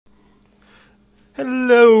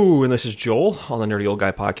Hello, and this is Joel on the Nerdy Old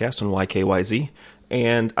Guy podcast on YKYZ.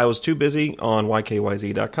 And I was too busy on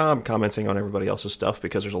YKYZ.com commenting on everybody else's stuff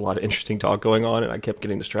because there's a lot of interesting talk going on, and I kept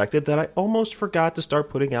getting distracted that I almost forgot to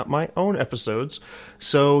start putting out my own episodes.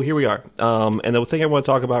 So here we are. And the thing I want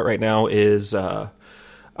to talk about right now is I've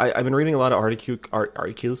been reading a lot of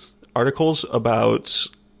articles about,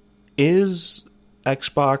 is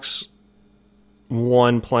Xbox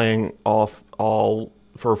One playing all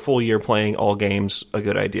for a full year playing all games a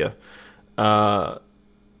good idea? And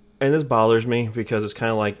this bothers me because it's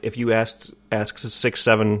kind of like if you asked 6,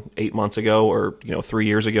 7, 8 months ago, or 3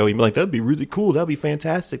 years ago, you'd be like, that'd be really cool, that'd be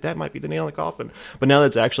fantastic, that might be the nail in the coffin. But now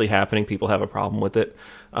that's actually happening, people have a problem with it.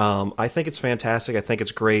 I think it's fantastic. I think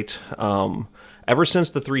it's great. Ever since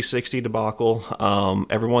the 360 debacle,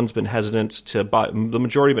 everyone's been hesitant to buy. The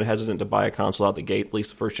majority have been hesitant to buy a console out the gate, at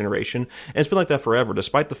least the first generation, and it's been like that forever.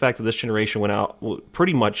 Despite the fact that this generation went out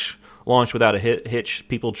pretty much launched without a hitch,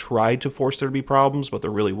 people tried to force there to be problems, but there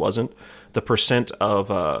really wasn't. The percent of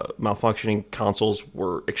malfunctioning consoles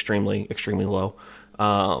were extremely, extremely low.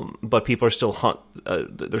 But people are still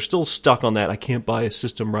they're still stuck on that. I can't buy a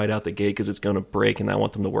system right out the gate because it's going to break, and I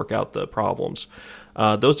want them to work out the problems.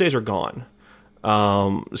 Those days are gone.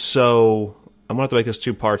 So I'm going to have to make this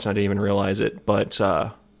 2 parts, and I didn't even realize it. But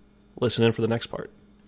listen in for the next part.